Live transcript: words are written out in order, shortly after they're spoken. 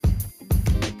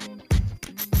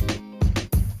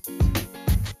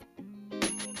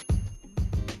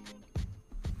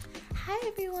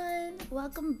everyone,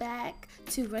 welcome back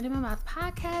to Running My Mouth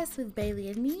podcast with Bailey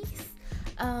and Niece.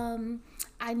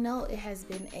 I know it has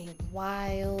been a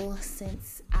while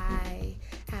since I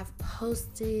have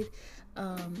posted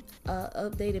an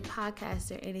updated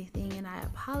podcast or anything, and I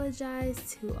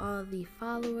apologize to all the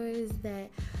followers that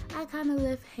I kind of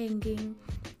left hanging.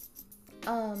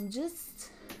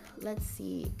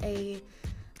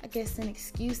 I guess an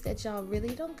excuse that y'all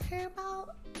really don't care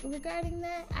about regarding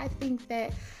that. I think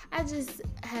that I just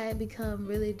had become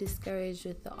really discouraged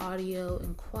with the audio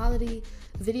and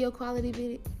video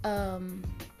quality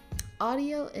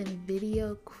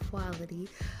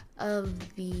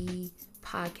of the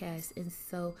podcast. And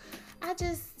so I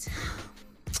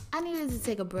needed to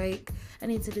take a break. I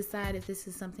need to decide if this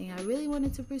is something I really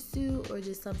wanted to pursue or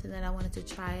just something that I wanted to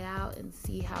try out and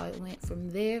see how it went from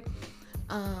there.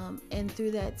 And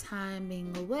through that time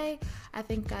being away, I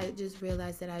think I just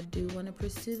realized that I do want to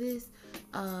pursue this.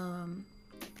 I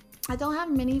don't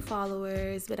have many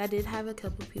followers, but I did have a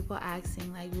couple people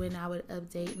asking like when I would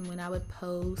update and when I would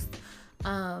post.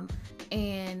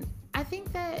 And I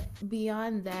think that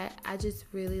beyond that, I just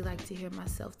really like to hear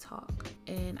myself talk.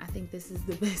 And I think this is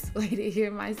the best way to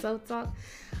hear myself talk.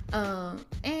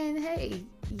 And hey,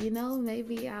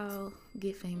 maybe I'll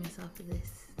get famous off of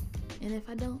this. And if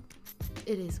I don't,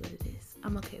 it is what it is.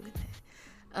 I'm okay with that.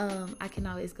 I can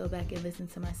always go back and listen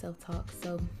to myself talk.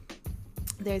 So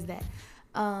there's that.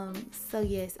 So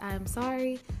yes, I am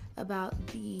sorry about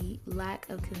the lack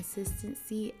of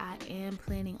consistency. I am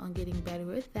planning on getting better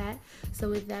with that. So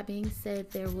with that being said,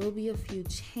 there will be a few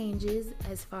changes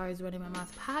as far as Running My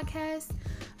Mouth podcast.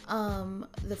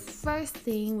 The first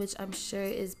thing, which I'm sure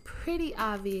is pretty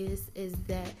obvious, is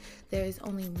that there is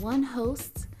only one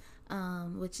host,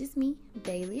 which is me,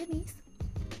 Bailey Anise.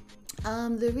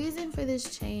 The reason for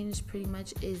this change pretty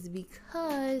much is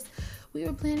because we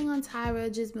were planning on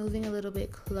Tyra just moving a little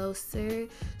bit closer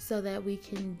so that we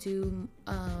can do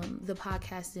the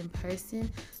podcast in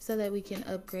person, so that we can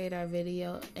upgrade our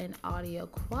video and audio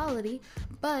quality.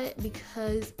 But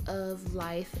because of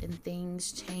life and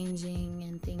things changing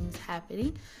and things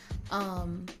happening,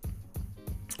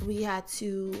 we had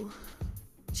to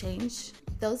change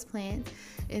those plans.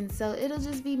 And so it'll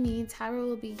just be me. Tyra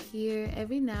will be here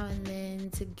every now and then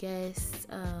to guest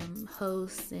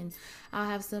host, and I'll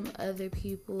have some other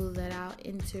people that I'll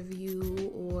interview,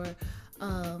 or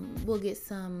we'll get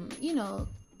some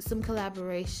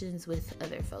collaborations with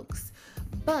other folks.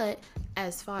 But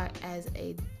as far as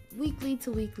a weekly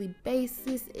to weekly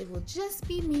basis, it will just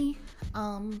be me.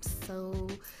 So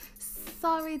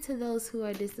sorry to those who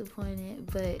are disappointed,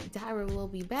 but Tyra will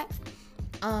be back.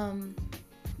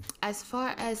 As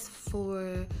far as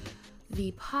for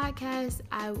the podcast,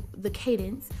 the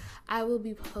cadence, I will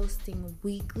be posting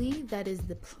weekly. That is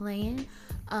the plan.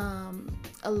 A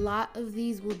lot of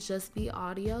these will just be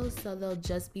audio, so they'll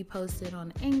just be posted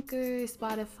on Anchor,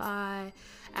 Spotify,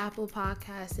 Apple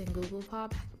Podcasts, and Google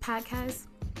Podcasts.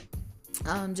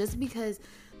 Just because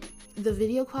the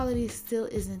video quality still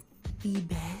isn't the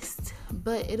best,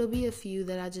 but it'll be a few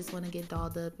that I just want to get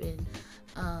dolled up and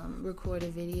record a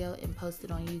video and post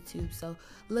it on YouTube. So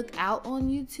look out on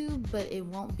YouTube, but it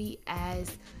won't be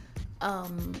as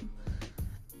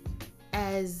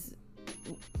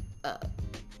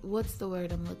what's the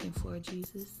word I'm looking for,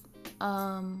 Jesus?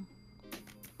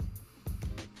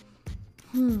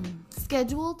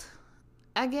 Scheduled,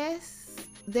 I guess.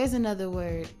 There's another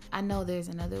word. I know there's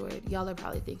another word. Y'all are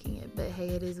probably thinking it, but hey,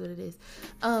 it is what it is.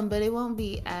 But it won't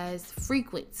be as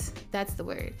frequent. That's the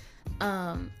word.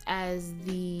 As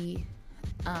the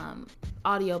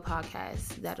audio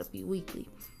podcast. That'll be weekly.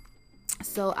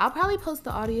 So I'll probably post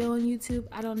the audio on YouTube.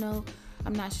 I don't know.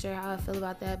 I'm not sure how I feel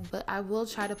about that, but I will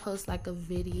try to post like a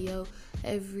video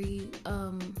every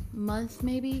month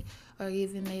maybe, or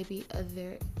even maybe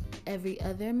every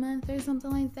other month or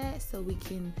something like that, so we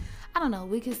can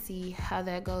see how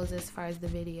that goes as far as the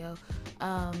video.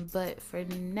 But for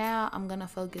now, I'm gonna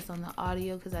focus on the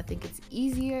audio because I think it's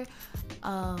easier.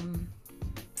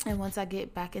 And once I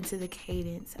get back into the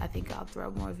cadence, I think I'll throw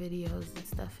more videos and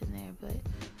stuff in there. But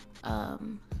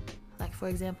like for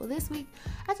example, this week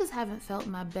I just haven't felt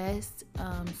my best.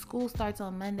 School starts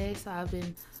on Monday, so I've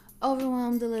been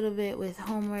overwhelmed a little bit with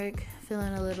homework,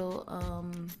 feeling a little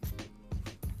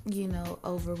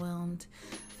overwhelmed,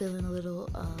 feeling a little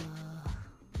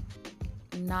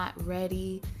not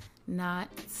ready, not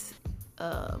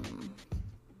I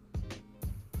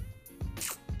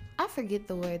forget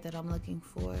the word that I'm looking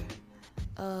for.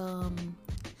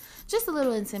 Just a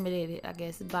little intimidated, I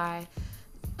guess, by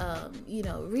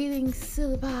reading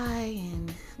syllabi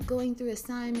and going through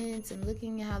assignments and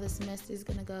looking at how the semester is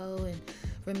going to go and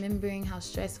remembering how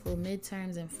stressful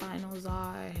midterms and finals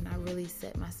are. And I really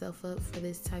set myself up for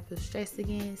this type of stress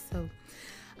again. So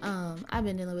I've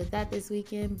been dealing with that this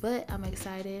weekend, but I'm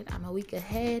excited. I'm a week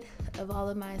ahead of all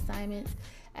of my assignments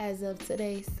as of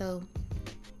today. So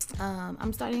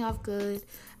I'm starting off good.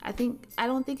 I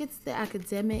don't think it's the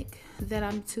academic that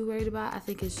I'm too worried about. I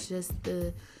think it's just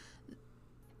the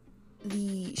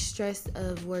stress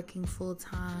of working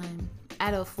full-time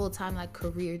at a full-time like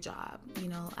career job.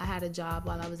 I had a job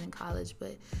while I was in college,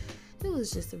 but it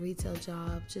was just a retail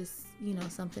job, just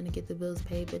something to get the bills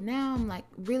paid. But now I'm like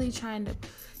really trying to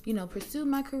pursue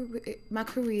my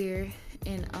career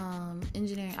in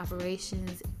engineering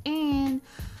operations, and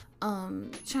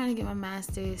trying to get my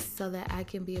master's so that I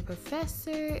can be a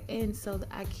professor and so that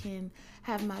I can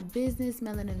have my business,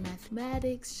 Melanin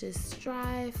Mathematics, just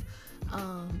strive,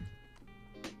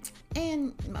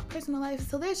 and my personal life.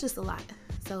 So there's just a lot.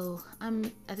 So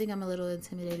I think I'm a little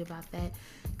intimidated about that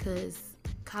because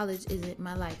college isn't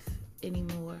my life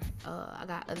anymore. I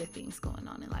got other things going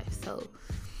on in life. So,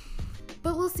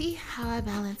 but we'll see how I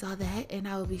balance all that, and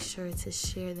I will be sure to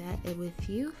share that with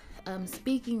you.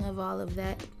 Speaking of all of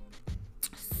that,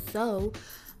 so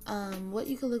what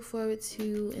you can look forward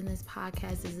to in this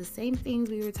podcast is the same things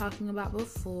we were talking about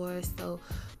before. So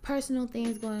personal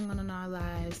things going on in our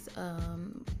lives,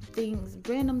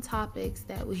 random topics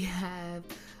that we have.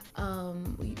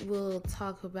 We'll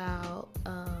talk about,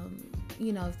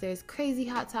 if there's crazy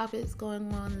hot topics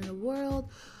going on in the world,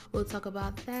 we'll talk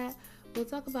about that. We'll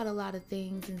talk about a lot of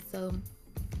things. And so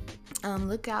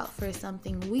look out for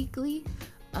something weekly,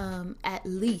 at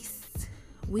least.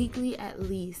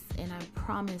 And I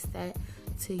promise that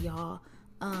to y'all.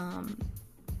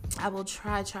 I will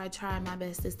try my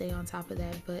best to stay on top of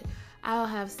that, but I'll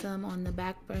have some on the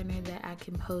back burner that I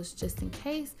can post just in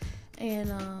case,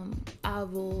 and I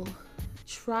will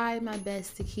try my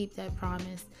best to keep that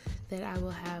promise that I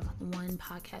will have one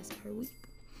podcast per week.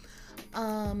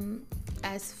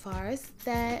 As far as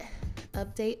that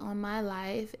update on my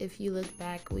life, if you look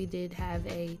back, we did have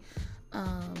a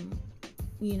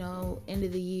end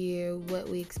of the year, what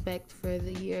we expect for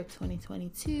the year of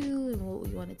 2022 and what we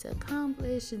wanted to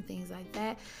accomplish and things like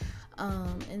that.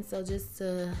 And so just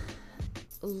a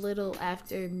little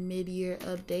after mid-year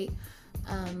update.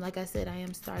 Like I said, I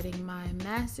am starting my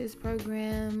master's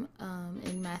program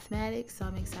in mathematics, so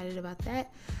I'm excited about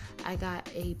that. I got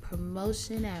a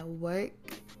promotion at work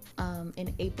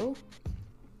in April.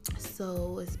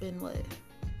 So it's been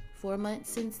 4 months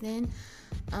since then.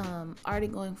 Already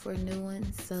going for a new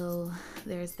one, so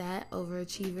there's that,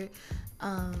 overachiever.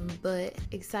 But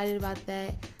excited about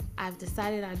that. I've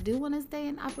decided I do want to stay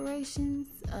in operations.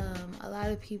 A lot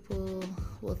of people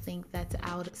will think that's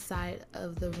outside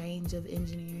of the range of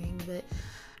engineering, but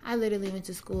I literally went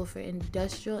to school for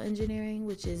industrial engineering,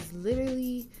 which is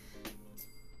literally,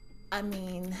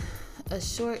 a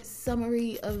short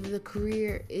summary of the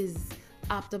career is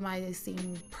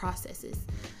optimizing processes,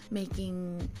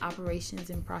 making operations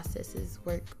and processes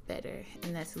work better,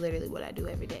 and that's literally what I do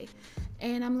every day,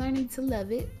 and I'm learning to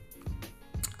love it.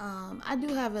 I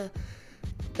do have a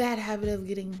bad habit of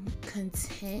getting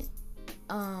content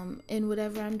in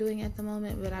whatever I'm doing at the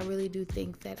moment, but I really do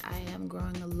think that I am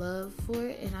growing a love for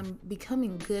it, and I'm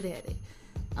becoming good at it.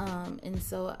 And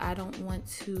so I don't want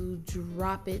to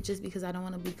drop it just because I don't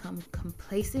want to become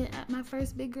complacent at my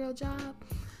first big girl job.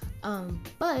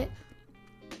 But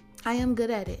I am good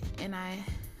at it and I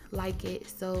like it,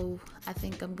 so I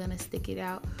think I'm gonna stick it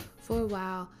out for a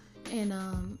while, and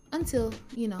until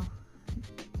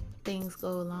things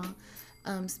go along.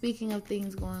 Speaking of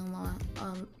things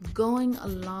going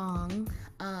along,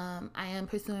 I am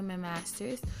pursuing my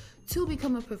master's to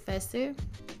become a professor.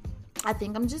 I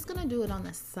think I'm just gonna do it on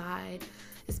the side,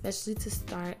 especially to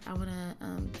start. I want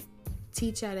to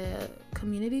teach at a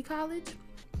community college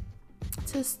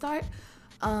to start,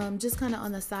 just kind of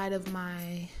on the side of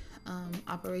my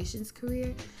operations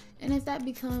career, and if that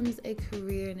becomes a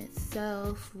career in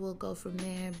itself, we'll go from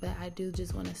there. But I do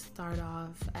just want to start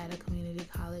off at a community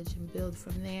college and build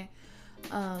from there.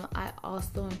 I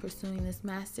also am pursuing this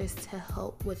master's to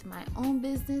help with my own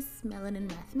business, Melanin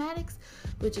Mathematics,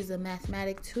 which is a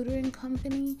mathematic tutoring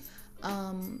company.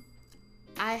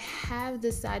 I have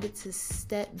decided to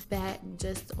step back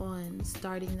just on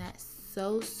starting that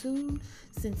so soon,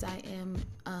 since I am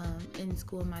in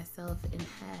school myself and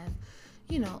have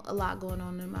a lot going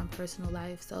on in my personal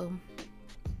life. So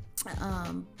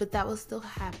but that will still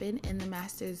happen, and the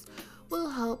masters will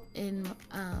help in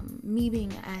me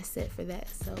being an asset for that,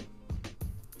 so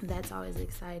that's always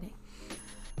exciting.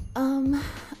 Um,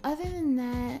 Other than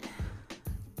that,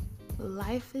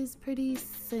 life is pretty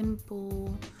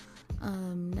simple.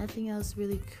 Nothing else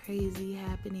really crazy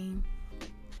happening.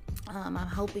 I'm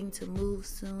hoping to move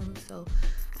soon, so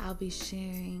I'll be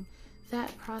sharing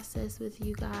that process with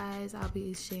you guys. I'll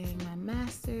be sharing my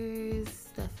master's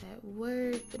stuff at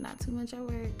work, but not too much at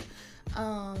work.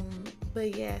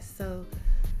 But yeah, so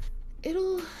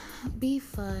it'll be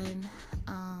fun.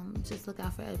 Just look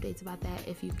out for updates about that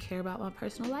if you care about my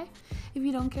personal life. If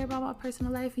you don't care about my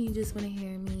personal life and you just want to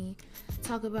hear me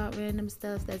talk about random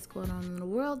stuff that's going on in the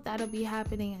world, that'll be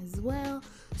happening as well.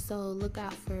 So look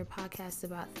out for podcasts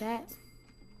about that.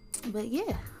 But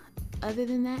yeah, other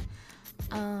than that,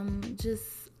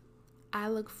 just I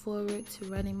look forward to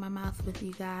running my mouth with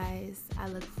you guys. I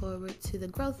look forward to the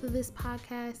growth of this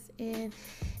podcast. And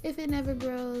if it never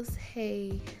grows,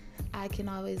 hey, I can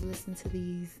always listen to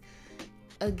these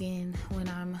again when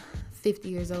I'm 50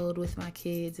 years old with my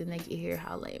kids and they can hear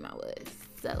how lame I was.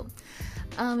 So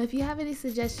if you have any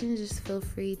suggestions, just feel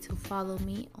free to follow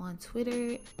me on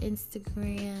Twitter,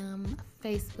 Instagram,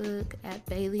 Facebook at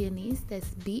BAAAAACKK.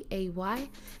 That's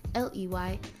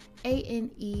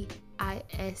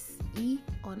BAYLEYANEISE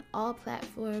on all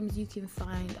platforms. You can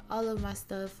find all of my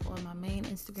stuff on my main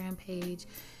Instagram page,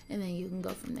 and then you can go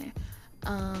from there.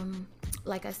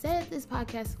 Like I said, this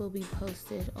podcast will be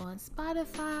posted on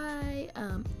Spotify,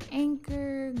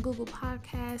 Anchor, Google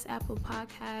Podcasts, Apple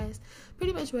Podcasts,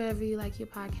 pretty much wherever you like your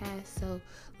podcast. So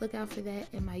look out for that.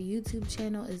 And my YouTube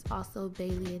channel is also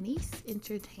BAAAAACKK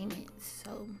Entertainment.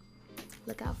 So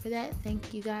look out for that.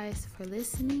 Thank you guys for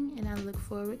listening, and I look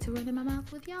forward to running my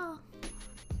mouth with y'all.